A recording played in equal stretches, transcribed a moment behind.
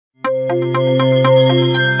Hi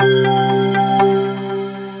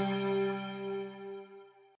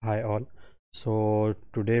all. So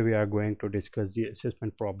today we are going to discuss the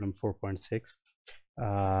assessment problem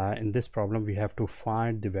 4.6. In this problem we have to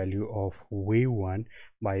find the value of V1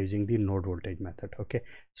 by using the node voltage method. Okay,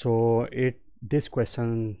 so this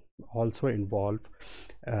question also involve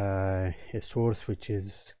a source which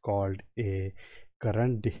is called a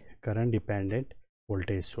current dependent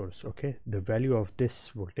voltage source. Okay, the value of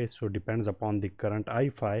this voltage so depends upon the current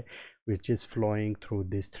I5 which is flowing through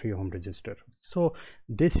this 3 ohm resistor. So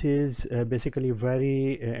this is basically a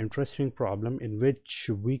very interesting problem in which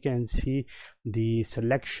we can see the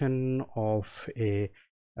selection of a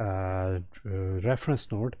reference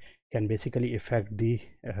node can basically affect the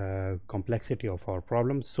complexity of our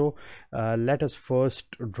problem. So let us first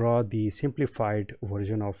draw the simplified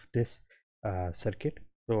version of this circuit.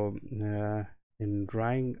 So in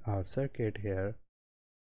drawing our circuit here,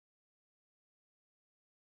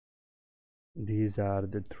 these are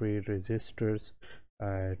the three resistors,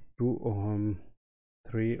 2 ohm,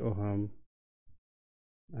 3 ohm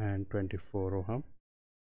and 24 ohm.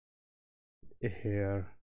 Here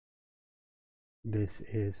this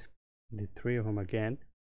is the 3 ohm again.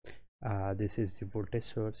 This is the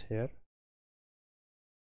voltage source here.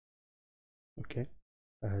 Okay,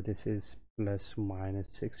 this is plus minus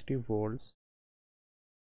 60 volts,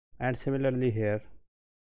 and similarly here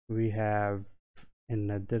we have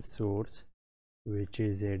another source which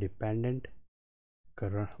is a dependent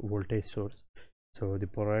current voltage source. So the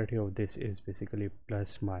polarity of this is basically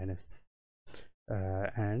plus minus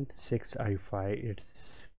and 6i5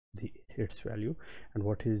 its value. And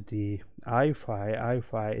what is the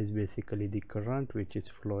i5 is basically the current which is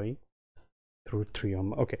flowing through 3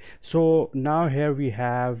 ohm. Okay, so now here we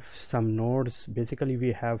have some nodes. Basically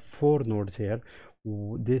we have 4 nodes here.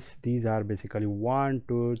 These are basically 1,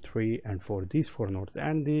 2, 3 and 4, these 4 nodes,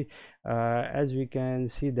 and the as we can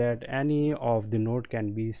see that any of the node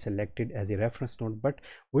can be selected as a reference node. But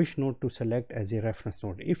which node to select as a reference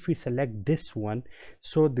node? If we select this one,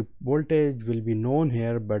 so the voltage will be known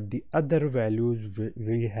here, but the other values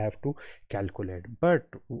we have to calculate. But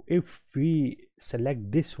if we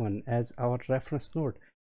select this one as our reference node,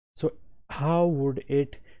 so how would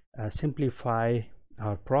it simplify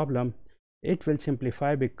our problem? It will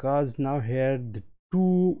simplify because now here the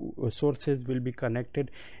two sources will be connected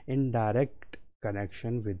in direct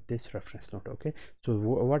connection with this reference node. Okay, so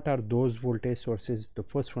what are those voltage sources? The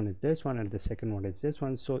first one is this one and the second one is this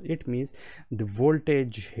one. So it means the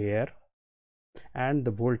voltage here and the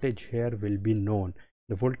voltage here will be known.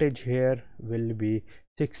 The voltage here will be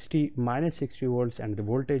minus 60 volts and the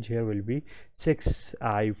voltage here will be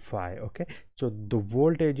 6i5. okay, so the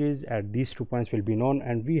voltages at these 2 points will be known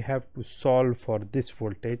and we have to solve for this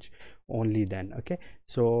voltage only then. Okay,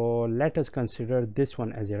 so let us consider this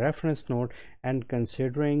one as a reference node, and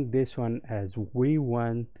considering this one as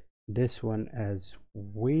V1, this one as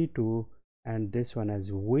V2 and this one as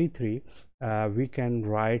V3, we can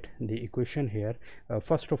write the equation here.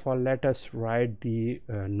 First of all, let us write the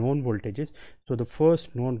known voltages. So the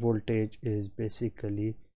first known voltage is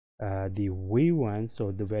basically the V1. So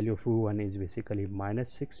the value of V1 is basically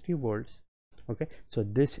minus 60 volts. Okay, so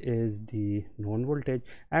this is the known voltage,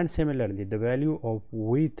 and similarly the value of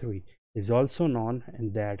V3 is also known,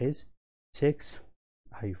 and that is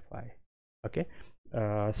 6i5. okay,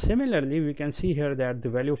 similarly we can see here that the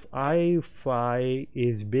value of i5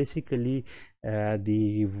 is basically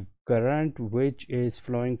the current which is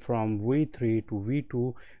flowing from V3 to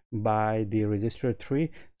V2 by the resistor 3.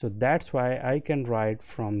 So that's why I can write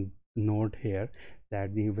from node here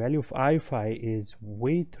that the value of i5 is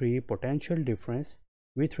V3 potential difference,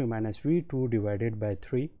 V3 minus V2 divided by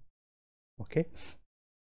 3. okay,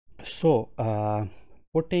 so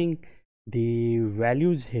putting the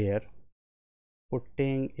values here,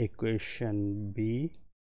 putting equation B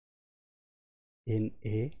in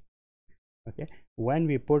A. okay, when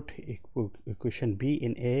we put equation B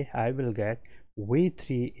in A, I will get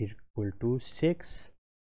V3 equal to 6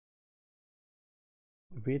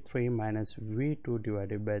 V3 minus V2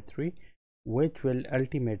 divided by 3, which will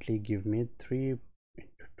ultimately give me 3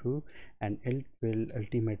 into 2, and it will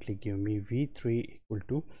ultimately give me V3 equal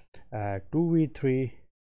to 2V3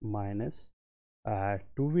 minus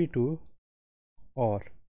 2V2, or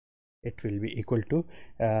it will be equal to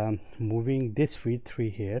moving this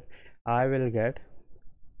V3 here, I will get,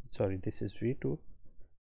 sorry, this is V2,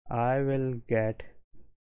 I will get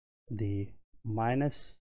the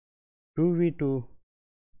minus 2V2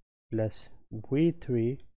 plus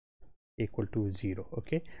V3 equal to 0.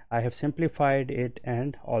 okay, I have simplified it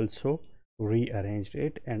and also rearranged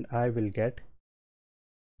it, and I will get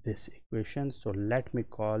this equation. So let me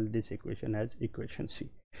call this equation as equation C.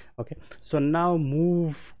 Okay, so now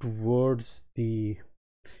move towards the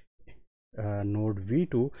node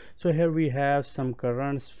V2. So here we have some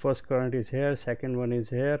currents. First current is here, second one is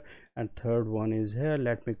here, and third one is here.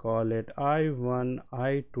 Let me call it I1,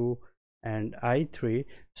 I2 and I3.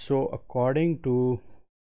 So according to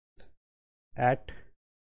at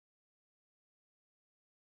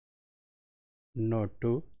node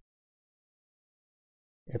 2,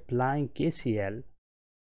 applying KCL,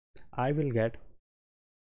 I will get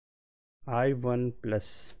I1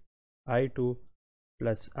 plus I2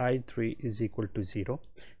 plus I3 is equal to 0.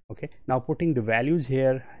 Okay, now putting the values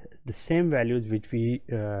here, the same values which we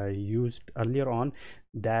used earlier on,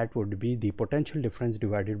 that would be the potential difference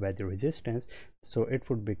divided by the resistance. So it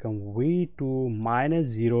would become V2 minus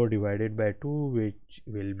 0 divided by 2, which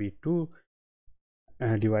will be 2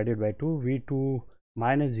 divided by 2. V2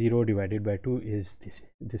 minus 0 divided by 2 is this.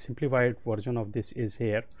 The simplified version of this is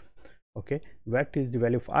here. Okay, what is the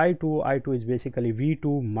value of I2? I2 is basically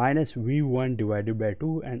V2 minus V1 divided by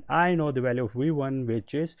 2, and I know the value of V1,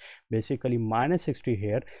 which is basically minus 60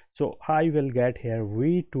 here. So I will get here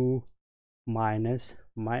V2 minus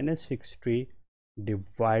 60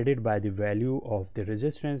 divided by the value of the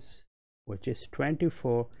resistance, which is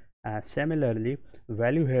 24. Similarly,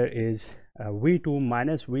 value here is V2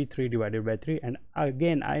 minus V3 divided by 3, and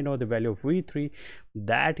again I know the value of V3,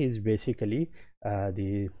 that is basically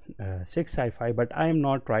the 6i5, but I am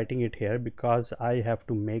not writing it here because I have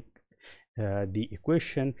to make the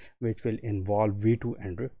equation which will involve V2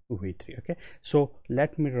 and V3. Okay, so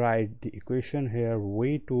let me write the equation here: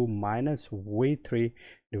 V2 minus V3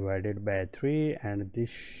 divided by 3, and this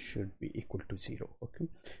should be equal to 0. Okay,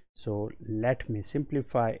 so let me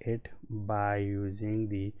simplify it by using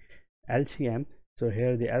the LCM. So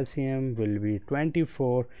here the LCM will be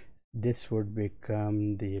 24. This would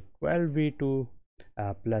become the 12V2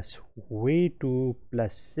 plus V2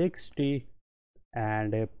 plus 60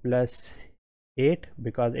 and plus 8,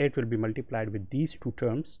 because 8 will be multiplied with these two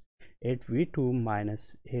terms, 8V2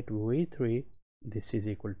 minus 8V3, this is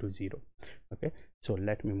equal to 0. Okay, so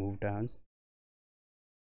let me move down.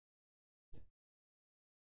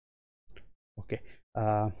 Okay,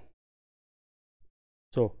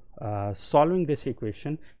 solving this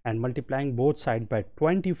equation and multiplying both sides by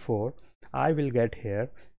 24, I will get here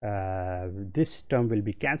this term will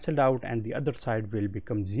be cancelled out and the other side will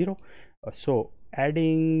become 0. So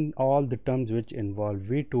adding all the terms which involve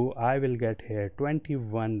V2, I will get here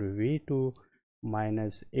 21 V2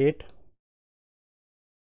 minus 8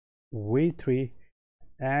 V3,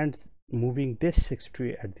 and moving this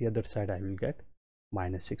 60 at the other side, I will get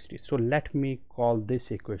minus 60. So let me call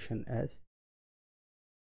this equation as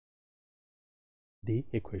the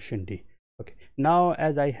equation D. Okay, now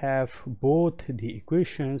as I have both the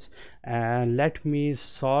equations, and let me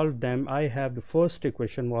solve them. I have the first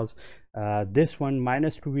equation was this one,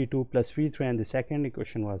 minus 2v2 plus v3, and the second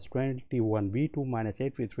equation was 21v2 minus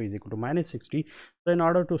 8v3 is equal to minus 60. So in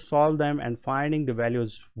order to solve them and finding the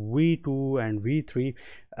values v2 and v3,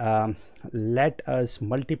 let us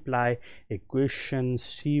multiply equation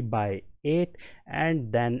C by 8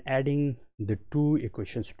 and then adding the two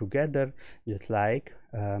equations together, just like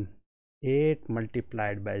 8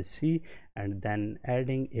 multiplied by C and then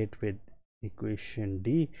adding it with equation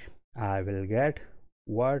D, I will get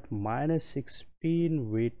what? Minus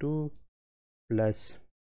 16 V2 plus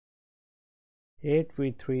 8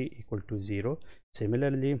 V3 equal to 0.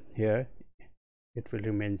 Similarly here it will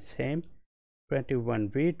remain same, 21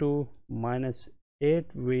 V2 minus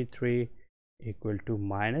 8 V3 equal to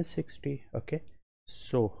minus 60. Okay,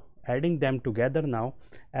 so adding them together now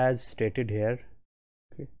as stated here,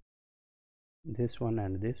 okay, this one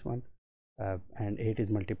and this one, and 8 is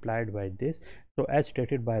multiplied by this. So as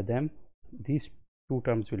stated by them, these two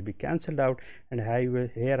terms will be cancelled out, and I will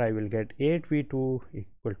get 8v2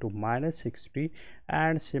 equal to minus 60,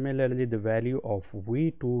 and similarly the value of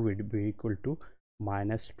v2 will be equal to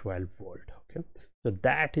minus 12 volt. Okay, so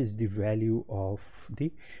that is the value of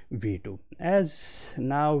the v2. As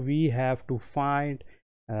now we have to find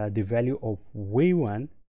the value of v1,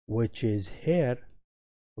 which is here.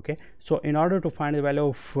 Okay, so in order to find the value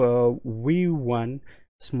of v1,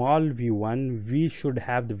 small v1, we should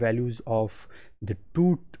have the values of the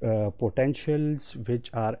two potentials which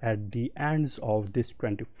are at the ends of this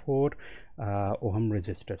 24 ohm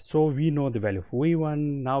resistor. So we know the value of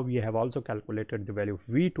v1. Now we have also calculated the value of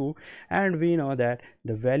v2, and we know that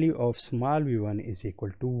the value of small v1 is equal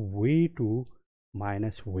to v2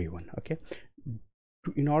 minus v1. Okay,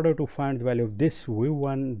 in order to find the value of this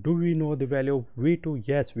v1, do we know the value of v2?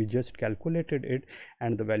 Yes, we just calculated it,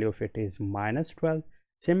 and the value of it is minus 12.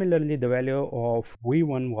 Similarly, the value of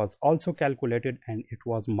V1 was also calculated and it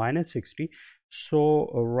was minus 60.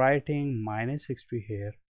 So writing minus 60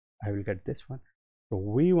 here, I will get this one. So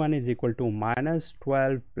V1 is equal to minus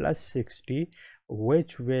 12 plus 60,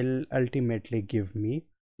 which will ultimately give me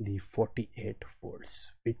the 48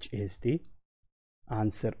 volts, which is the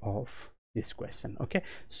answer of this question. Okay,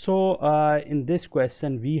 so in this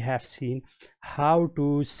question we have seen how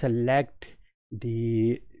to select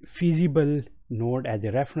the feasible node as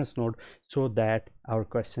a reference node so that our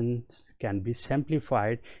questions can be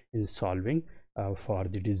simplified in solving for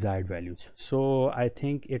the desired values. So I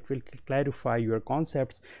think it will clarify your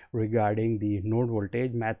concepts regarding the node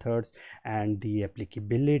voltage methods and the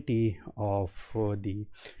applicability of the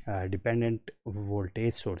dependent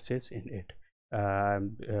voltage sources in it.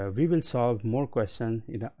 We will solve more questions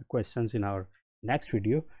in our next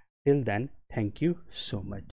video. Till then, thank you so much.